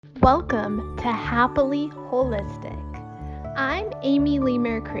Welcome to Happily Holistic. I'm Amy Lee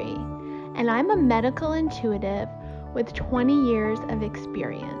Mercury, and I'm a medical intuitive with 20 years of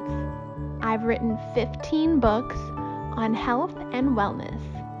experience. I've written 15 books on health and wellness.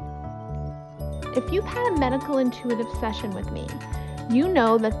 If you've had a medical intuitive session with me, you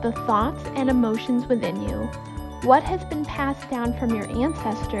know that the thoughts and emotions within you, what has been passed down from your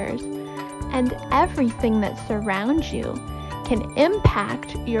ancestors, and everything that surrounds you can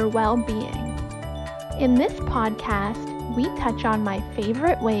impact your well-being. In this podcast, we touch on my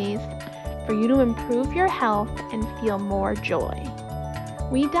favorite ways for you to improve your health and feel more joy.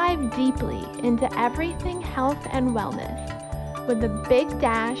 We dive deeply into everything health and wellness with a big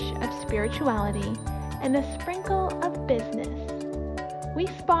dash of spirituality and a sprinkle of business. We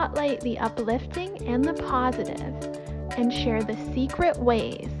spotlight the uplifting and the positive and share the secret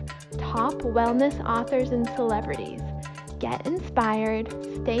ways top wellness authors and celebrities get inspired,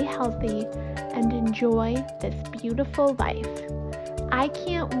 stay healthy, and enjoy this beautiful life. I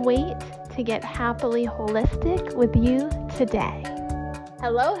can't wait to get happily holistic with you today.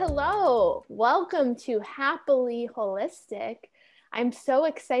 Hello. Welcome to Happily Holistic. I'm so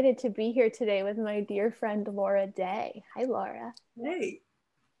excited to be here today with my dear friend Laura Day. Hi, Laura. Hey.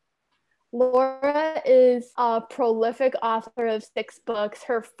 Laura is a prolific author of 6 books.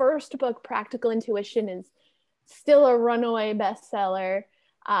 Her first book, Practical Intuition, is still a runaway bestseller.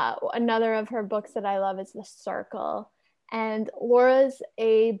 Another of her books that I love is The Circle. And Laura's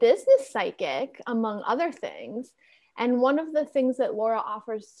a business psychic, among other things. And one of the things that Laura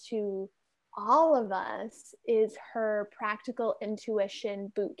offers to all of us is her practical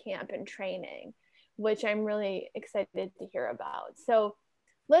intuition boot camp and training, which I'm really excited to hear about. So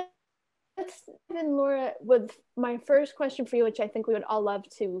let's then, Laura, with my first question for you, which I think we would all love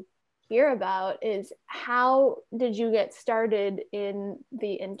to hear about, is how did you get started in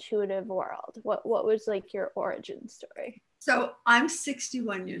the intuitive world? What was like your origin story? So I'm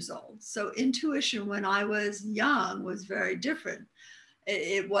 61 years old. So intuition when I was young was very different.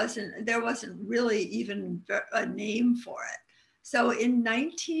 There wasn't really even a name for it. So in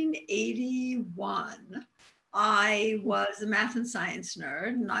 1981, I was a math and science nerd,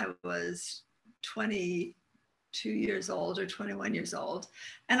 and I was 22 years old or 21 years old.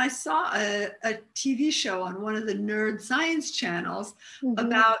 And I saw a TV show on one of the nerd science channels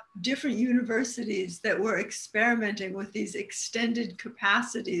about different universities that were experimenting with these extended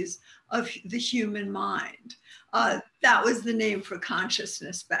capacities of the human mind. That was the name for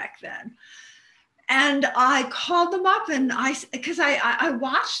consciousness back then. And I called them up because I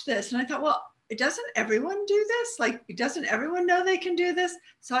watched this and I thought, well, doesn't everyone do this? Like, doesn't everyone know they can do this?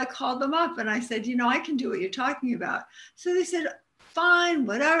 So I called them up and I said, I can do what you're talking about. So they said, fine,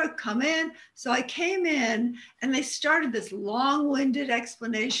 whatever, come in. So I came in and they started this long-winded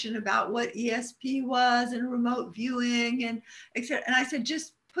explanation about what ESP was and remote viewing and etc. And I said,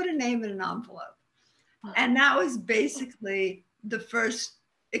 just put a name in an envelope. And that was basically the first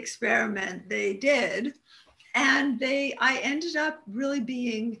experiment they did. And I ended up really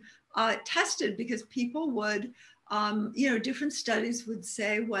being tested because people would, different studies would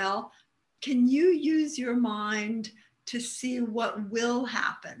say, well, can you use your mind to see what will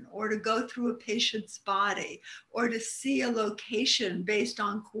happen, or to go through a patient's body, or to see a location based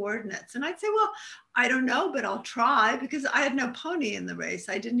on coordinates? And I'd say, well, I don't know, but I'll try, because I had no pony in the race.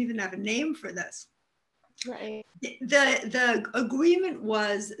 I didn't even have a name for this. Right. The agreement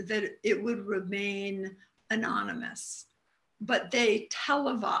was that it would remain anonymous, but they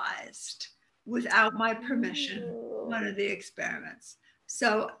televised without my permission one of the experiments.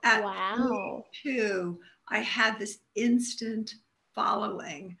 So at 22, I had this instant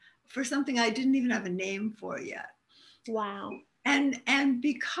following for something I didn't even have a name for yet. Wow. And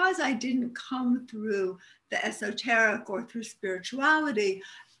because I didn't come through the esoteric or through spirituality,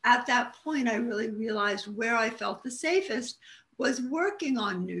 at that point, I really realized where I felt the safest was working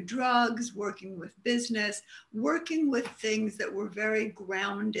on new drugs, working with business, working with things that were very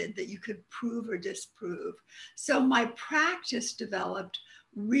grounded, that you could prove or disprove. So my practice developed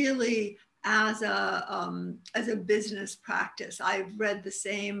really as a business practice. I've read the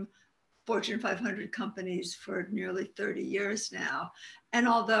same Fortune 500 companies for nearly 30 years now. And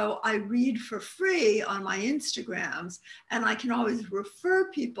although I read for free on my Instagrams, and I can always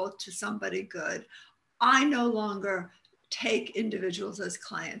refer people to somebody good, I no longer take individuals as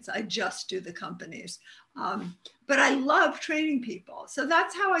clients. I just do the companies. But I love training people. So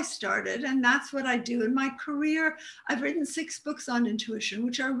that's how I started. And that's what I do in my career. I've written 6 books on intuition,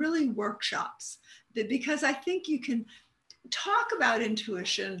 which are really workshops, because I think you can talk about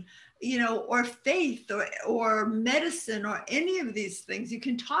intuition or faith or medicine or any of these things. You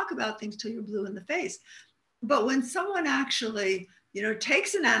can talk about things till you're blue in the face. But when someone actually,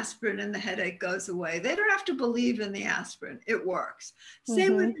 takes an aspirin and the headache goes away, they don't have to believe in the aspirin. It works.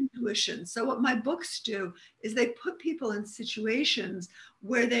 Same with intuition. So what my books do is they put people in situations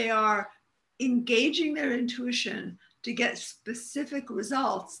where they are engaging their intuition to get specific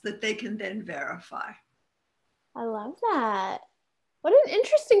results that they can then verify. I love that. What an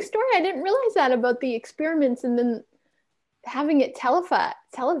interesting story. I didn't realize that about the experiments and then having it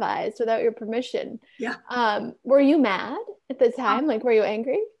televised without your permission. Yeah. Were you mad at the time? Like, were you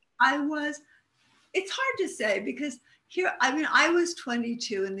angry? I was. It's hard to say because I was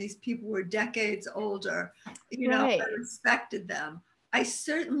 22 and these people were decades older. Right. I respected them. I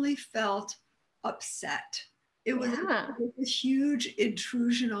certainly felt upset. It was a huge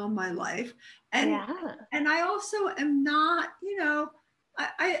intrusion on my life. And I also am not,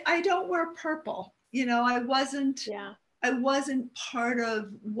 I don't wear purple. I wasn't part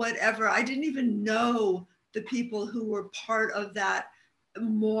of whatever. I didn't even know the people who were part of that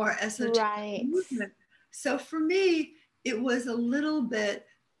more esoteric movement. So for me, it was a little bit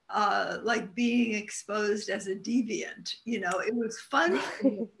like being exposed as a deviant. It was fun for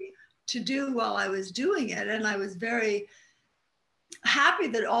me to do while I was doing it. And I was very happy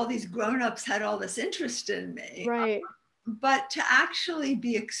that all these grown-ups had all this interest in me. Right. But to actually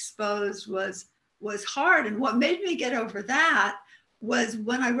be exposed was hard. And what made me get over that was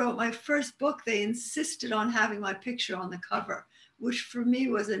when I wrote my first book, they insisted on having my picture on the cover, which for me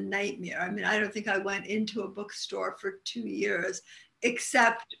was a nightmare. I mean, I don't think I went into a bookstore for 2 years,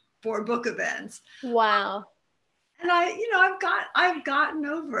 except for book events. Wow. And I've gotten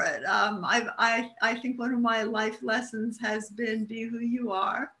over it. I think one of my life lessons has been be who you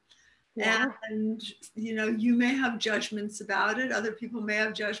are. Yeah. And, you may have judgments about it. Other people may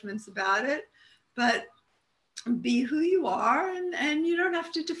have judgments about it, but be who you are and you don't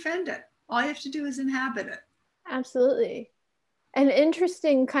have to defend it. All you have to do is inhabit it. Absolutely. An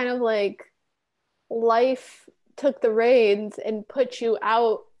interesting kind of like life took the reins and put you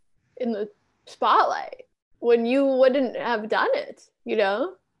out in the spotlight when you wouldn't have done it,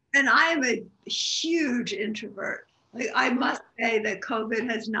 And I am a huge introvert. Like, I must say that COVID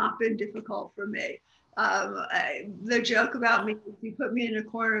has not been difficult for me. The joke about me, if you put me in a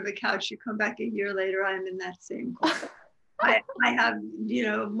corner of a couch, you come back a year later, I'm in that same corner. I have,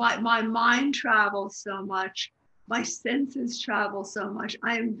 my mind travels so much. My senses travel so much.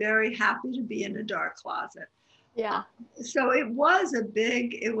 I am very happy to be in a dark closet. Yeah. So it was a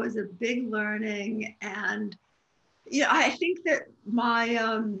big learning. And I think that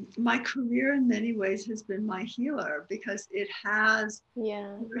my career in many ways has been my healer because it has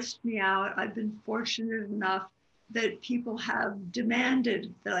forced me out. I've been fortunate enough that people have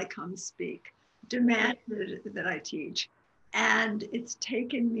demanded that I come speak, demanded that I teach. And it's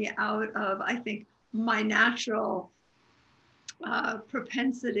taken me out of, I think, my natural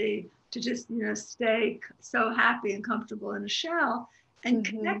propensity to just, stay so happy and comfortable in a shell, and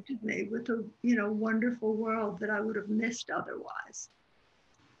connected me with a, wonderful world that I would have missed otherwise.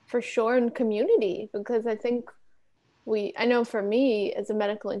 For sure, in community, because I think I know for me as a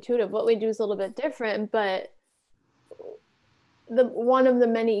medical intuitive, what we do is a little bit different, but one of the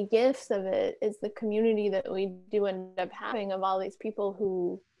many gifts of it is the community that we do end up having of all these people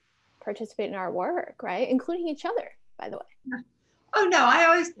who participate in our work, right? Including each other, by the way. Yeah. Oh no, I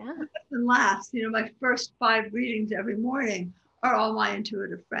always laugh. My first 5 readings every morning are all my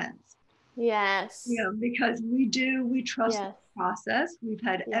intuitive friends. Yes. Because we trust the process. We've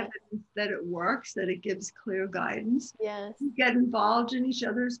had evidence that it works, that it gives clear guidance. Yes. We get involved in each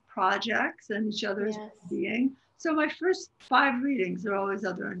other's projects and each other's being. So my first 5 readings are always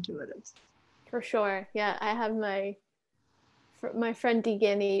other intuitives. For sure. Yeah. I have my friend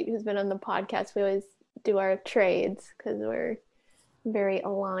Deganey, who's been on the podcast. We always do our trades because we're very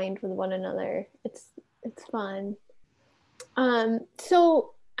aligned with one another. It's fun.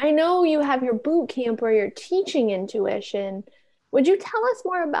 So I know you have your boot camp where you're teaching intuition. Would you tell us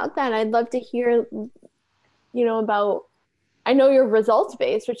more about that? I'd love to hear, about, I know you're results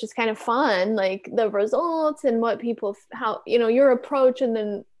based, which is kind of fun, like the results and what people, how, your approach and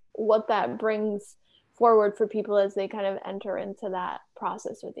then what that brings forward for people as they kind of enter into that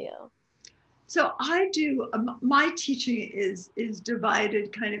process with you. So I do, my teaching is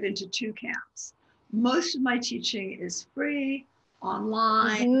divided kind of into 2 camps. Most of my teaching is free,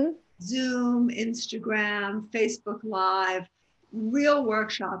 online, Zoom, Instagram, Facebook Live, real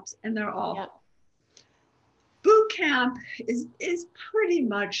workshops, and they're all. Boot camp is pretty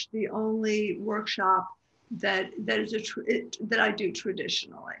much the only workshop that I do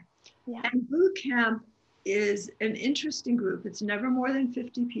traditionally. Yeah. And boot camp is an interesting group. It's never more than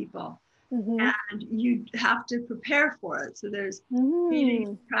 50 people. And you have to prepare for it. So there's reading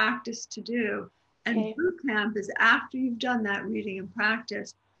and practice to do. And boot camp is after you've done that reading and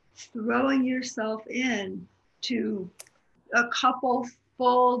practice, throwing yourself in to a couple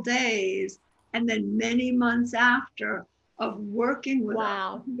full days and then many months after of working with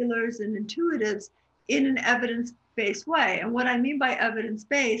healers and intuitives in an evidence-based way. And what I mean by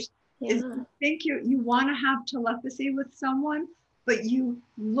evidence-based is you think you want to have telepathy with someone, but you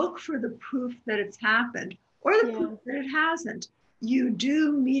look for the proof that it's happened or the proof that it hasn't. You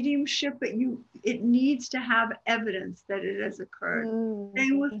do mediumship, but it needs to have evidence that it has occurred.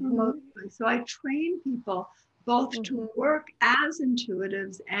 Same with remote viewing. So I train people both to work as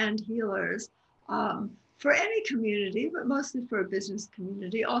intuitives and healers for any community, but mostly for a business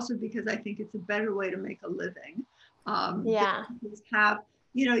community, also because I think it's a better way to make a living.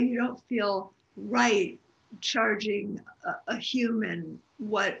 You don't feel right charging a human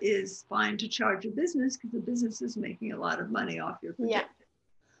what is fine to charge a business because the business is making a lot of money off your projection.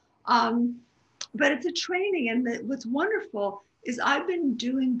 But it's a training, and what's wonderful is I've been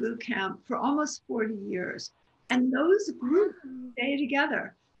doing boot camp for almost 40 years, and those groups stay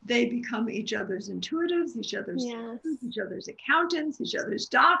together. They become each other's intuitives, each other's students, each other's accountants, each other's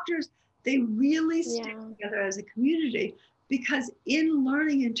doctors. They really stick together as a community, because in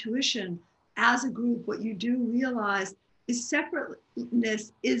learning intuition as a group, what you do realize is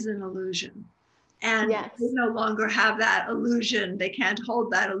separateness is an illusion. And they no longer have that illusion. They can't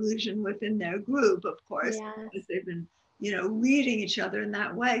hold that illusion within their group, of course, because they've been, reading each other in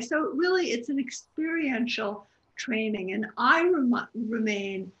that way. So really, it's an experiential training. And I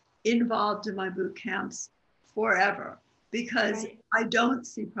remain involved in my boot camps forever, because I don't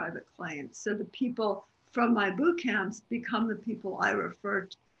see private clients. So the people from my boot camps become the people I refer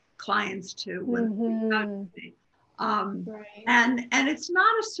clients to when they reach out to me. And it's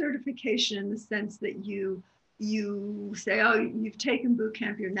not a certification in the sense that you say, oh, you've taken boot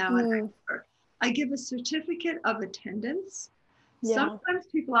camp, you're now an expert. I give a certificate of attendance. Sometimes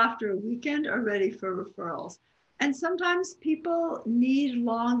people after a weekend are ready for referrals. And sometimes people need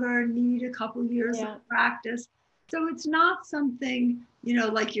a couple years of practice. So it's not something,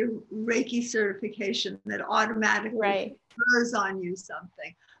 like your Reiki certification that automatically confers on you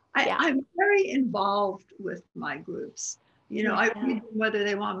something. I'm very involved with my groups. I read them whether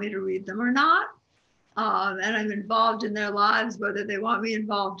they want me to read them or not. And I'm involved in their lives whether they want me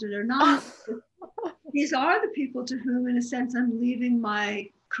involved in it or not. These are the people to whom, in a sense, I'm leaving my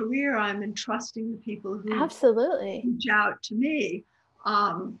career. I'm entrusting the people who reach out to me.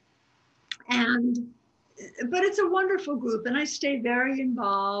 But it's a wonderful group, and I stay very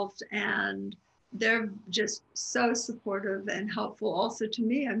involved, and they're just so supportive and helpful also to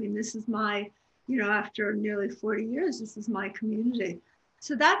me. I mean, this is my, after nearly 40 years, this is my community.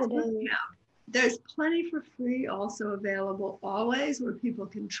 So that's boot camp. There's plenty for free also available always, where people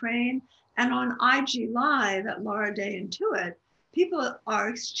can train. And on IG Live at Laura Day Intuit, people are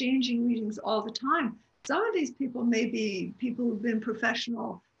exchanging readings all the time. Some of these people may be people who've been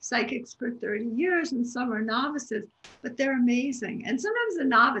professional psychics for 30 years, and some are novices, but they're amazing. And sometimes the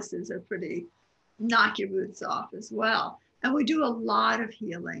novices are pretty knock your boots off as well. And we do a lot of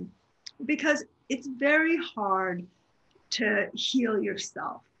healing, because it's very hard to heal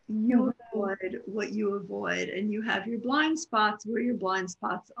yourself. You avoid what you avoid, and you have your blind spots where your blind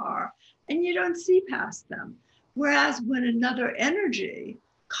spots are, and you don't see past them. Whereas when another energy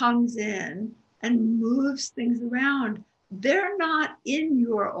comes in and moves things around, they're not in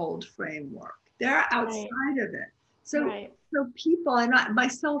your old framework. They're outside of it. So people, and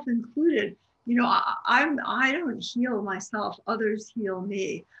myself included, I don't heal myself, others heal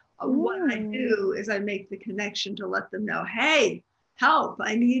me. What I do is I make the connection to let them know, hey, help,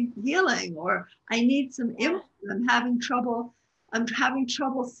 I need healing, or I need some input. I'm having trouble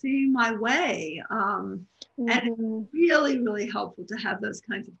seeing my way. And it's really, really helpful to have those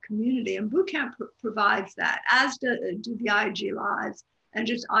kinds of community. And bootcamp provides that, as do the IG Lives and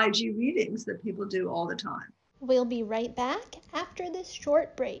just IG readings that people do all the time. We'll be right back after this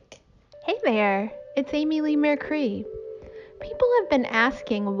short break. Hey there, it's Amy Lee Mercree. People have been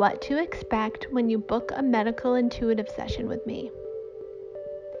asking what to expect when you book a medical intuitive session with me.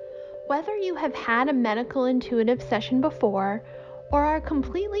 Whether you have had a medical intuitive session before or are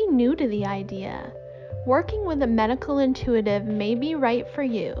completely new to the idea, working with a medical intuitive may be right for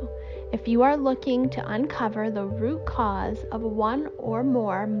you if you are looking to uncover the root cause of one or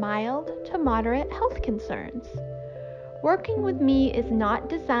more mild to moderate health concerns. Working with me is not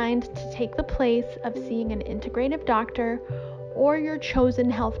designed to take the place of seeing an integrative doctor or your chosen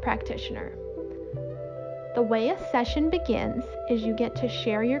health practitioner. The way a session begins is you get to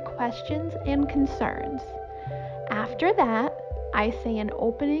share your questions and concerns. After that, I say an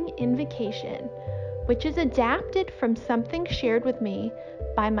opening invocation, which is adapted from something shared with me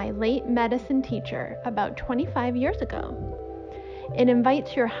by my late medicine teacher about 25 years ago. It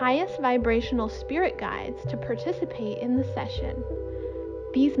invites your highest vibrational spirit guides to participate in the session.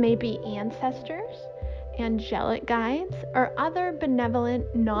 These may be ancestors, angelic guides, or other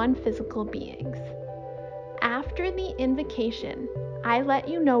benevolent non-physical beings. After the invocation, I let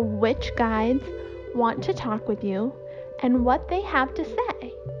you know which guides want to talk with you and what they have to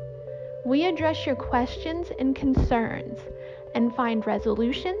say. We address your questions and concerns and find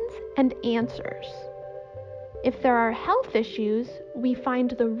resolutions and answers. If there are health issues, we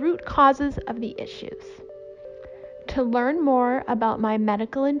find the root causes of the issues. To learn more about my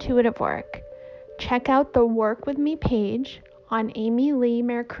medical intuitive work, check out the Work With Me page on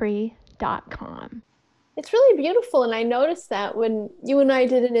amyleemercree.com. It's really beautiful, and I noticed that when you and I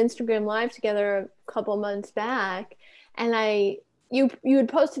did an Instagram Live together a couple months back, and you had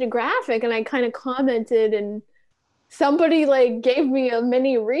posted a graphic, and I kind of commented, and somebody like gave me a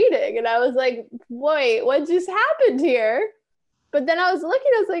mini reading, and I was like, wait, what just happened here? But then I was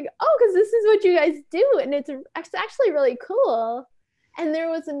looking, I was like, oh, because this is what you guys do, and it's actually really cool. And there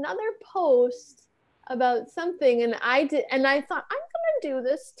was another post about something, and I thought, I'm gonna do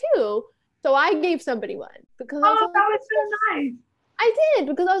this too. So I gave somebody one because that was so nice. I did,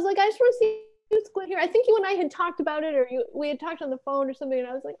 because I was like, I just want to see what's going here. I think you and I had talked about it, or we had talked on the phone or something, and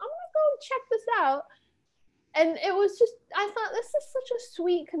I was like, I'm gonna go check this out. And it was just, I thought, this is such a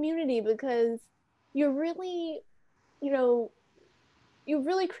sweet community, because you're really, you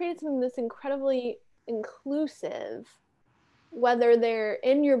really created something that's incredibly inclusive, whether they're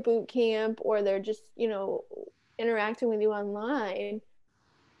in your boot camp or they're just, interacting with you online.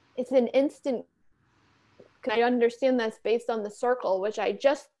 It's an instant. I understand that's based on the circle, which I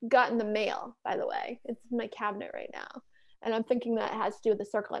just got in the mail, by the way. It's in my cabinet right now. And I'm thinking that has to do with the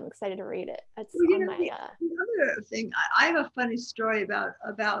circle. I'm excited to read it. It's on my... The other thing, I have a funny story about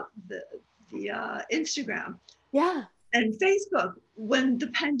the Instagram. Yeah. And Facebook. When the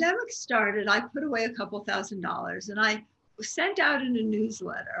pandemic started, I put away $2,000, and I sent out in a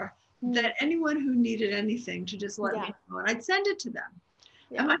newsletter that anyone who needed anything to just let me know, and I'd send it to them.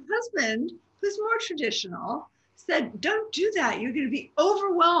 Yeah. And my husband, who's more traditional, said, don't do that. You're going to be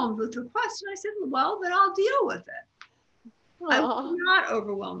overwhelmed with requests. And I said, well, then I'll deal with it. Aww. I was not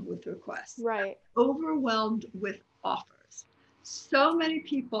overwhelmed with requests. Right. Overwhelmed with offers. So many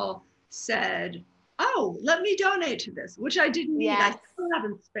people said, oh, let me donate to this, which I didn't need. Yes. I still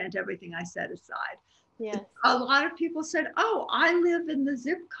haven't spent everything I set aside. Yes. A lot of people said, oh, I live in the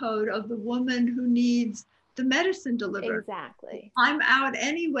zip code of the woman who needs the medicine delivered. Exactly. I'm out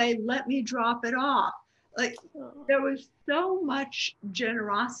anyway, let me drop it off. Like, there was so much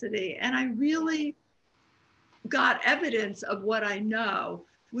generosity, and I really got evidence of what I know,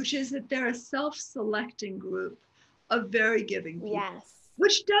 which is that they're a self-selecting group of very giving people. Yes.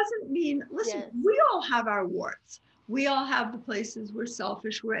 Which doesn't mean, listen, we all have our warts. We all have the places we're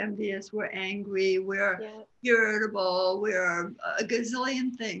selfish, we're envious, we're angry, we're irritable, we're a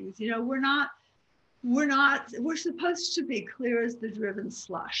gazillion things. We're supposed to be clear as the driven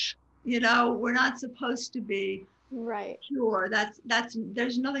slush. We're not supposed to be pure.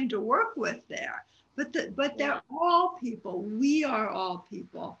 There's nothing to work with there. But they're all people. We are all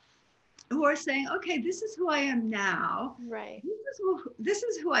people who are saying, okay, this is who I am now. Right. This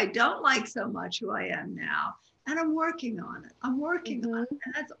is who I don't like so much, who I am now. And I'm working on it. I'm working on it.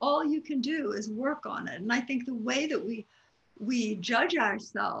 And that's all you can do, is work on it. And I think the way that we judge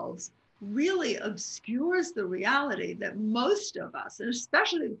ourselves really obscures the reality that most of us, and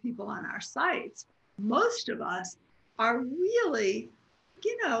especially the people on our sites, most of us are really,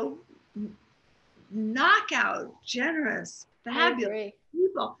 knockout, generous, fabulous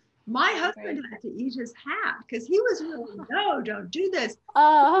people. My husband had to eat his hat because he was really, no, don't do this.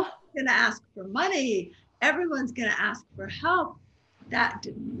 Going to ask for money. Everyone's going to ask for help. That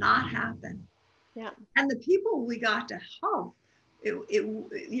did not happen. Yeah. And the people we got to help, it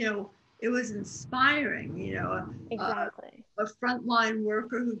was inspiring. Exactly. A frontline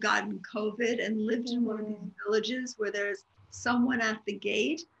worker who got in COVID and lived in one of these villages where there's someone at the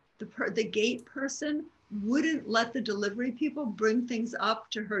gate. The gate person wouldn't let the delivery people bring things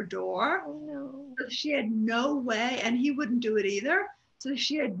up to her door. Oh no. So she had no way, and he wouldn't do it either. So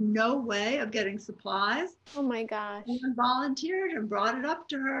she had no way of getting supplies. Oh my gosh. And volunteered and brought it up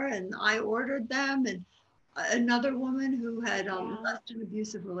to her, and I ordered them. And another woman who had Yeah. left an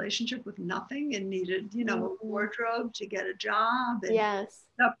abusive relationship with nothing and needed, a Mhm. wardrobe to get a job and Yes.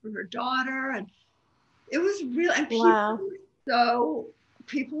 stuff for her daughter. And it was real. And Wow.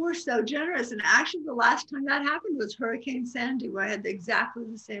 people were so generous. And actually, the last time that happened was Hurricane Sandy, where I had exactly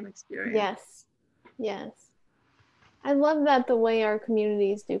the same experience. Yes. Yes. I love that the way our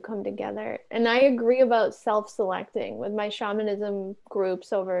communities do come together. And I agree about self-selecting with my shamanism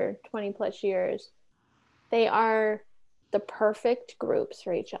groups over 20 plus years. They are the perfect groups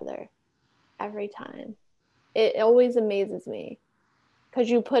for each other every time. It always amazes me because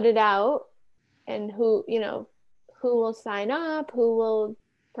you put it out and who will sign up, who will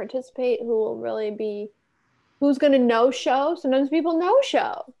participate, who will really be, who's going to no show. Sometimes people no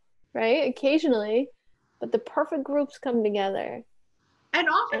show, right? Occasionally, but the perfect groups come together. And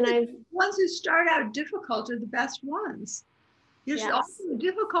often And the I've, ones who start out difficult are the best ones. yes, Often the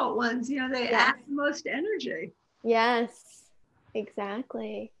difficult ones, they yes, add the most energy. yes,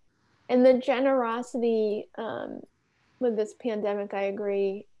 exactly. And the generosity with this pandemic, I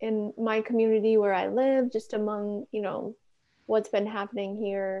agree. In my community where I live, just among, what's been happening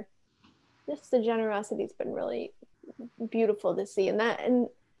here, just the generosity's been really beautiful to see. And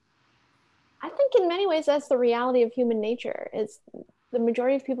I think in many ways that's the reality of human nature. Is the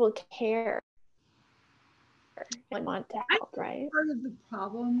majority of people care and want to I help, think right? part of the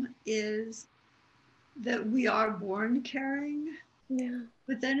problem is that we are born caring, Yeah.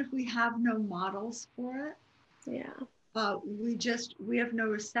 but then if we have no models for it, Yeah. we have no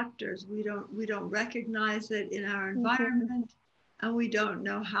receptors. We don't recognize it in our Mm-hmm. environment, and we don't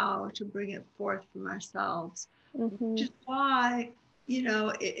know how to bring it forth from ourselves. Mm-hmm. Which is why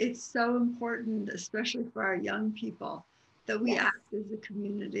it's so important, especially for our young people, that we Yes. act as a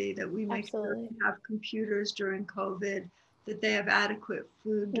community, that we make sure Absolutely. they have computers during COVID, that they have adequate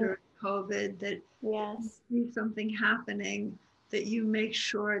food during COVID, that you Yes. see something happening, that you make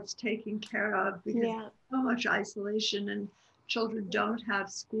sure it's taken care of, because Yeah. so much isolation and children don't have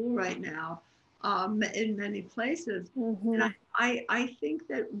school right now in many places. Mm-hmm. And I think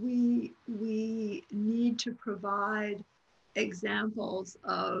that we need to provide examples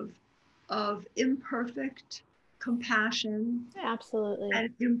of imperfect compassion Absolutely.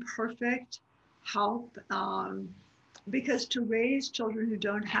 and imperfect help, because to raise children who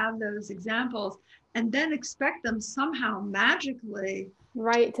don't have those examples and then expect them somehow magically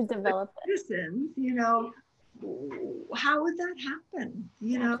Right, to develop it. citizens, how would that happen?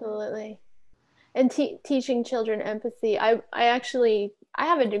 Absolutely. And teaching children empathy. I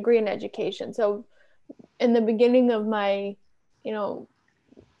have a degree in education. So in the beginning of my, you know,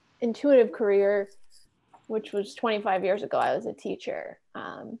 intuitive career, which was 25 years ago, I was a teacher.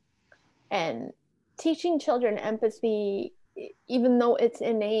 And teaching children empathy, even though it's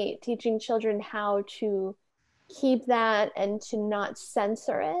innate, teaching children how to keep that and to not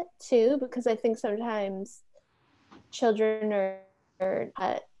censor it too, because I think sometimes children are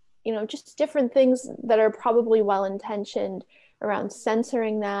just different things that are probably well intentioned around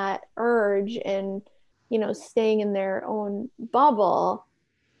censoring that urge and, staying in their own bubble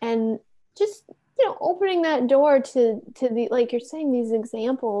and just, opening that door to the, like you're saying, these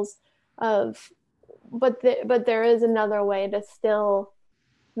examples of, but there is another way to still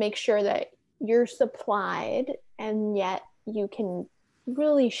make sure that you're supplied and yet you can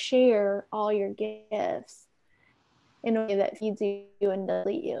really share all your gifts in a way that feeds you and doesn't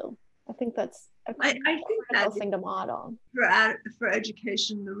delete you. I think that's a I think critical that thing to model. for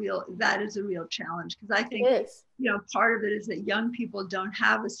education, that is a real challenge, because I It think is. part of it is that young people don't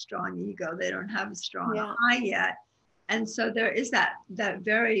have a strong ego, they don't have a strong Yeah. I yet, and so there is that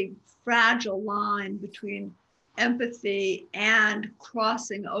very fragile line between empathy and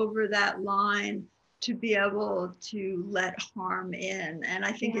crossing over that line to be able to let harm in. And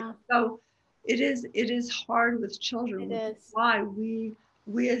I think Yeah. it is hard with children, It which is is. why we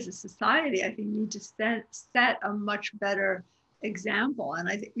as a society, I think, need to set a much better example. And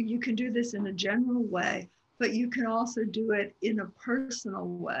I think you can do this in a general way, but you can also do it in a personal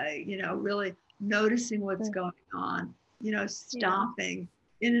way, really noticing what's going on, stopping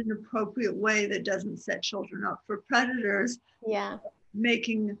in an appropriate way that doesn't set children up for predators, Yeah.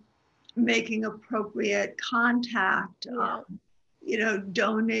 making appropriate contact,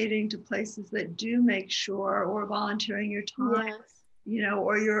 donating to places that do make sure, or volunteering your time, Yes.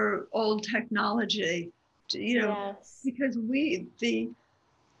 or your old technology, Yes. because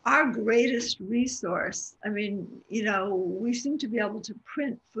our greatest resource, I mean, we seem to be able to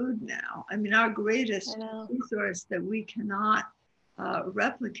print food now. I mean, our greatest resource that we cannot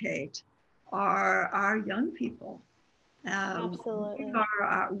replicate are our young people. Absolutely.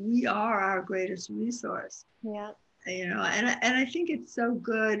 We are our greatest resource. Yeah. And I think it's so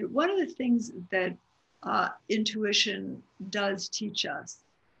good. One of the things that intuition does teach us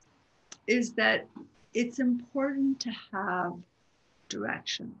is that it's important to have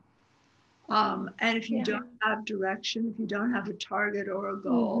direction. And if you don't have direction, if you don't have a target or a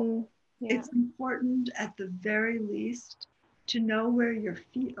goal, it's important at the very least to know where your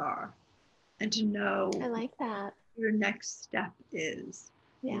feet are and to know I like that. your next step is.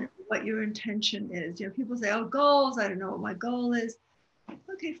 Yeah. What your intention is. People say, oh, goals, I don't know what my goal is.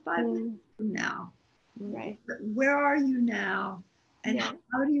 Okay, 5 minutes from now. Right. Where are you now? And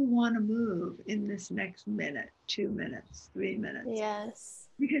how do you want to move in this next minute, 2 minutes, 3 minutes? Yes.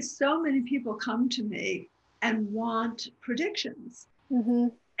 Because so many people come to me and want predictions.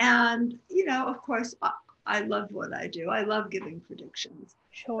 And, of course, I love what I do. I love giving predictions.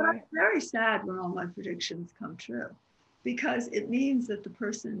 Sure. But I'm very sad when all my predictions come true, because it means that the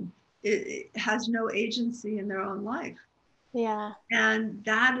person has no agency in their own life. Yeah. And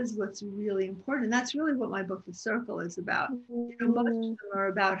that is what's really important. And that's really what my book, The Circle, is about. Most of them are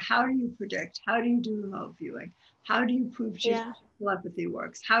about how do you predict? How do you do remote viewing? How do you prove telepathy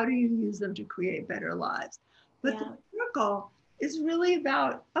works? How do you use them to create better lives? But The Circle is really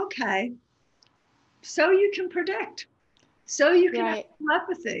about, okay, so you can predict, so you can have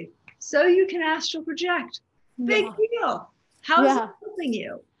telepathy, so you can astral project. Big deal. How is it helping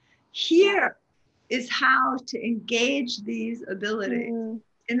you? Here is how to engage these abilities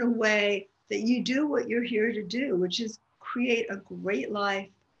in a way that you do what you're here to do, which is create a great life,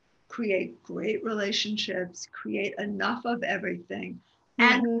 create great relationships, create enough of everything,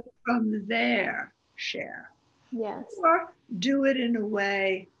 and from there share. Yes. Or do it in a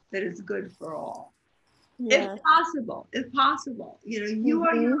way that is good for all. Yes. If possible, you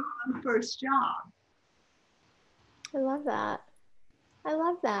are your own first job. I love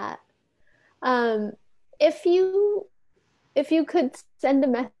that. If you could send a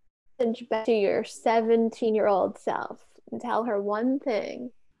message back to your 17-year-old self and tell her one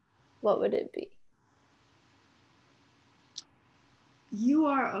thing, what would it be? You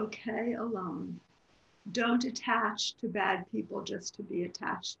are okay alone. Don't attach to bad people just to be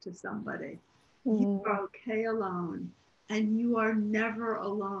attached to somebody. You are okay alone, and you are never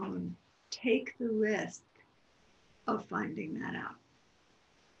alone. Take the risk of finding that out.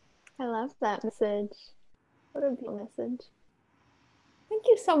 I love that message. What a beautiful message. Thank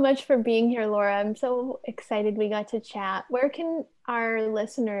you so much for being here, Laura. I'm so excited we got to chat. Where can our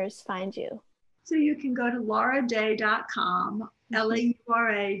listeners find you? So you can go to lauraday.com,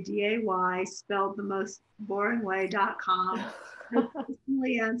 LAURADAY, spelled the most boring way.com. I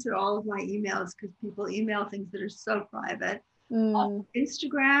personally answer all of my emails because people email things that are so private.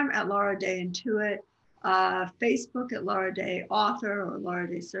 Instagram at Laura Day Intuit, Facebook at Laura Day Author or Laura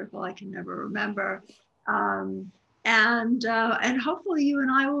Day Circle, I can never remember. And hopefully you and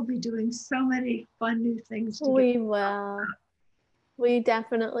I will be doing so many fun new things together. We will. We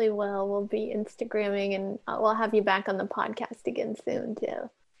definitely will. We'll be Instagramming, and we'll have you back on the podcast again soon too.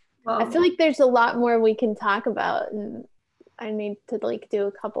 Well, I feel like there's a lot more we can talk about, and I need to do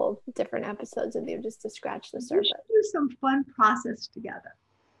a couple different episodes with you just to scratch the surface. We should do some fun process together.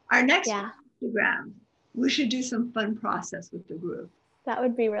 Our next Instagram, we should do some fun process with the group. That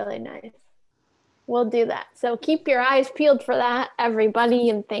would be really nice. We'll do that. So keep your eyes peeled for that,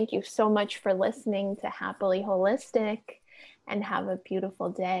 everybody. And thank you so much for listening to Happily Holistic, and have a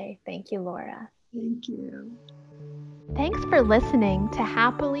beautiful day. Thank you, Laura. Thank you. Thanks for listening to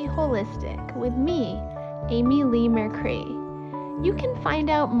Happily Holistic with me, Amy Lee Mercree. You can find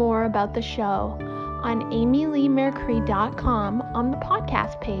out more about the show on amyleemercree.com on the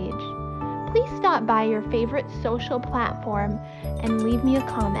podcast page. Please stop by your favorite social platform and leave me a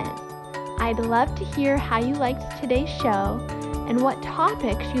comment. I'd love to hear how you liked today's show and what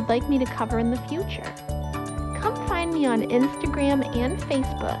topics you'd like me to cover in the future. Come find me on Instagram and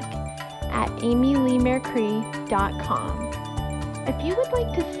Facebook at amyleemercree.com. If you would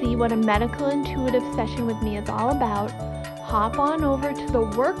like to see what a medical intuitive session with me is all about, hop on over to the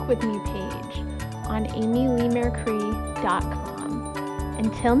Work With Me page on amyleemercree.com.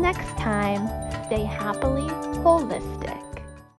 Until next time, stay happily holistic.